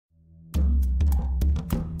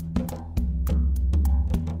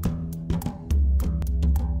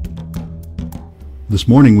This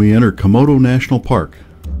morning we enter Komodo National Park.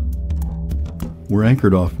 We're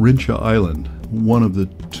anchored off Rinca Island, one of the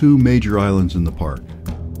two major islands in the park.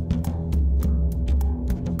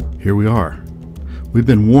 Here we are. We've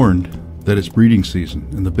been warned that it's breeding season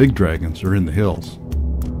and the big dragons are in the hills.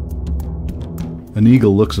 An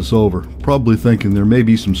eagle looks us over, probably thinking there may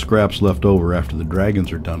be some scraps left over after the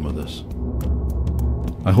dragons are done with us.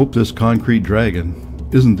 I hope this concrete dragon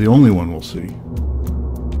isn't the only one we'll see.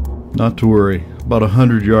 Not to worry, about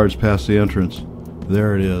 100 yards past the entrance,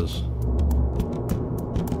 there it is.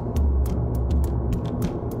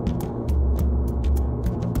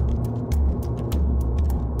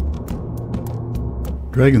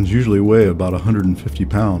 Dragons usually weigh about 150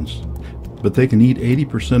 pounds, but they can eat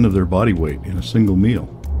 80% of their body weight in a single meal.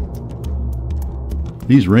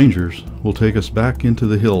 These rangers will take us back into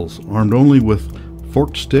the hills, armed only with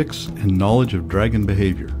forked sticks and knowledge of dragon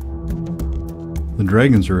behavior. The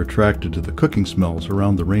dragons are attracted to the cooking smells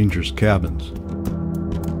around the rangers' cabins.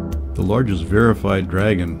 The largest verified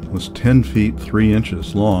dragon was 10 feet 3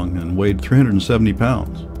 inches long and weighed 370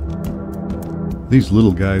 pounds. These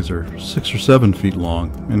little guys are 6 or 7 feet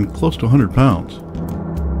long and close to 100 pounds.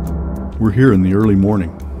 We're here in the early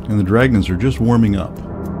morning, and the dragons are just warming up.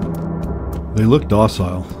 They look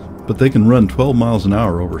docile, but they can run 12 miles an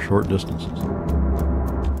hour over short distances.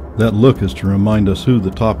 That look is to remind us who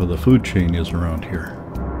the top of the food chain is around here.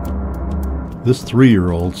 This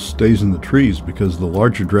 3-year-old stays in the trees because the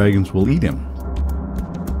larger dragons will eat him.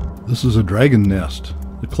 This is a dragon nest.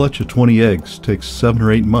 The clutch of 20 eggs takes 7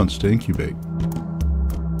 or 8 months to incubate.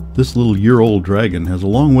 This little year-old dragon has a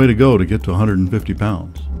long way to go to get to 150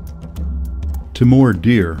 pounds. Timor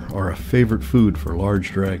deer are a favorite food for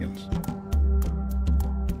large dragons.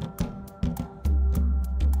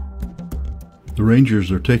 The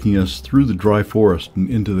rangers are taking us through the dry forest and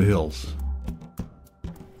into the hills.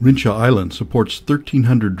 Rinca Island supports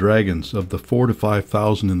 1,300 dragons of the 4,000 to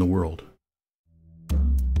 5,000 in the world.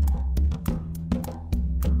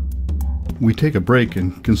 We take a break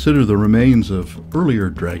and consider the remains of earlier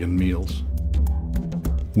dragon meals.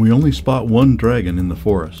 We only spot one dragon in the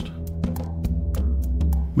forest.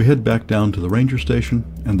 We head back down to the ranger station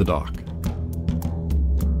and the dock.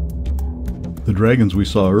 The dragons we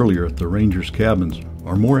saw earlier at the rangers' cabins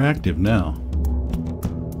are more active now.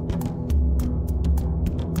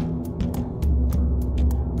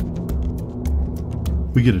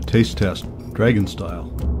 We get a taste test, dragon style.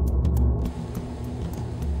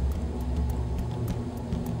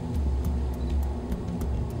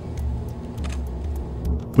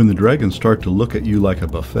 When the dragons start to look at you like a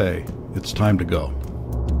buffet, it's time to go.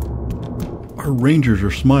 Our rangers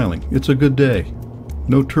are smiling. It's a good day.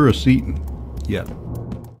 No tourists eaten yet.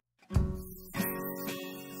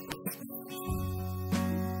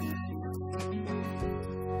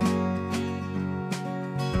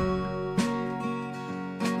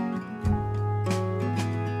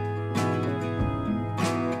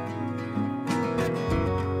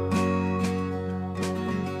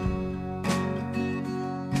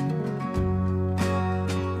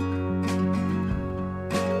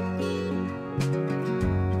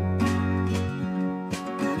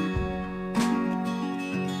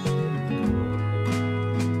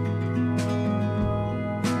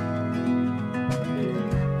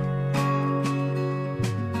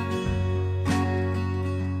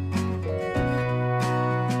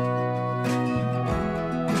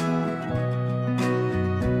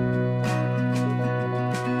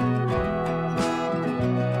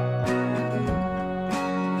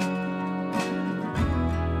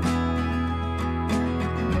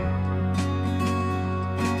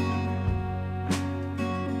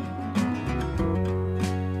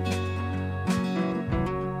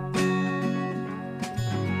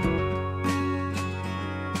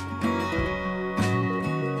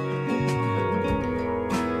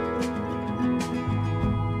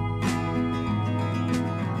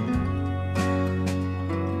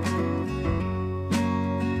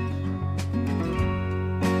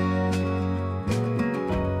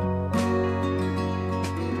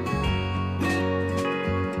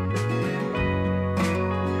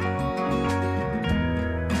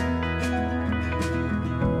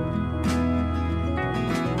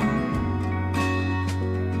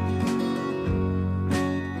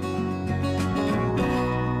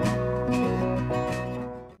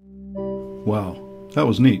 Wow, that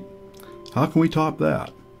was neat. How can we top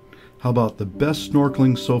that? How about the best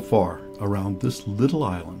snorkeling so far around this little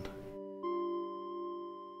island?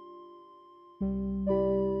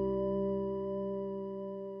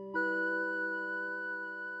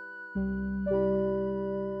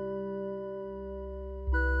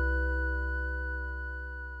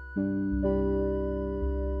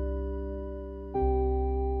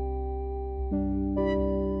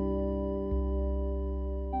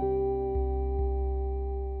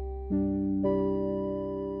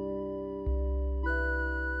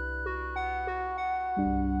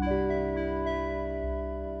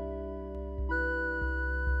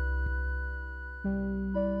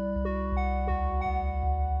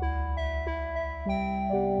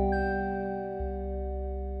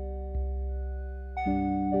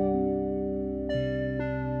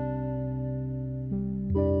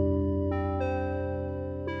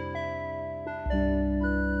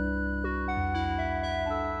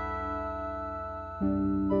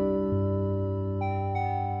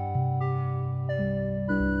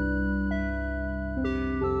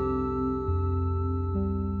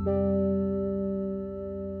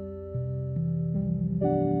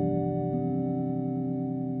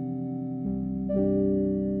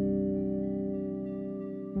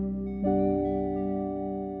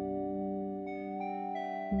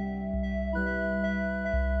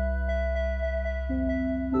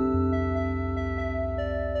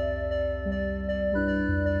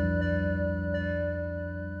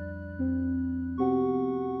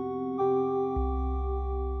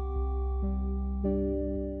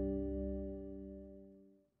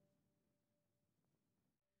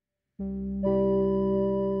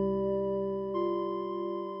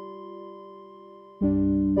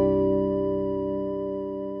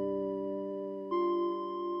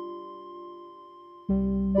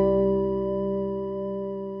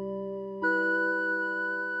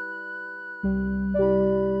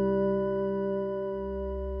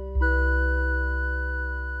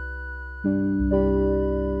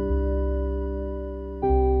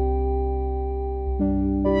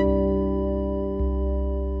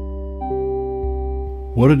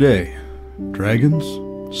 What a day. Dragons,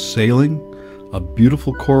 sailing, a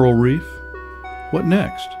beautiful coral reef. What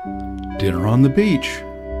next? Dinner on the beach.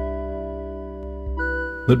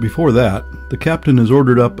 But before that, the captain has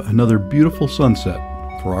ordered up another beautiful sunset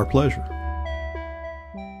for our pleasure.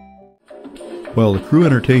 While the crew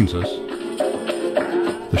entertains us,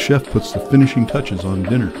 the chef puts the finishing touches on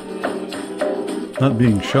dinner. Not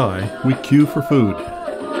being shy, we queue for food.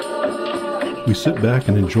 We sit back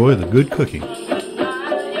and enjoy the good cooking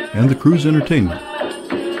and the crew's entertainment.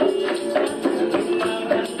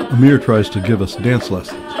 Amir tries to give us dance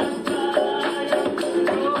lessons,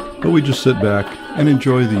 but we just sit back and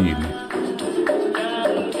enjoy the evening.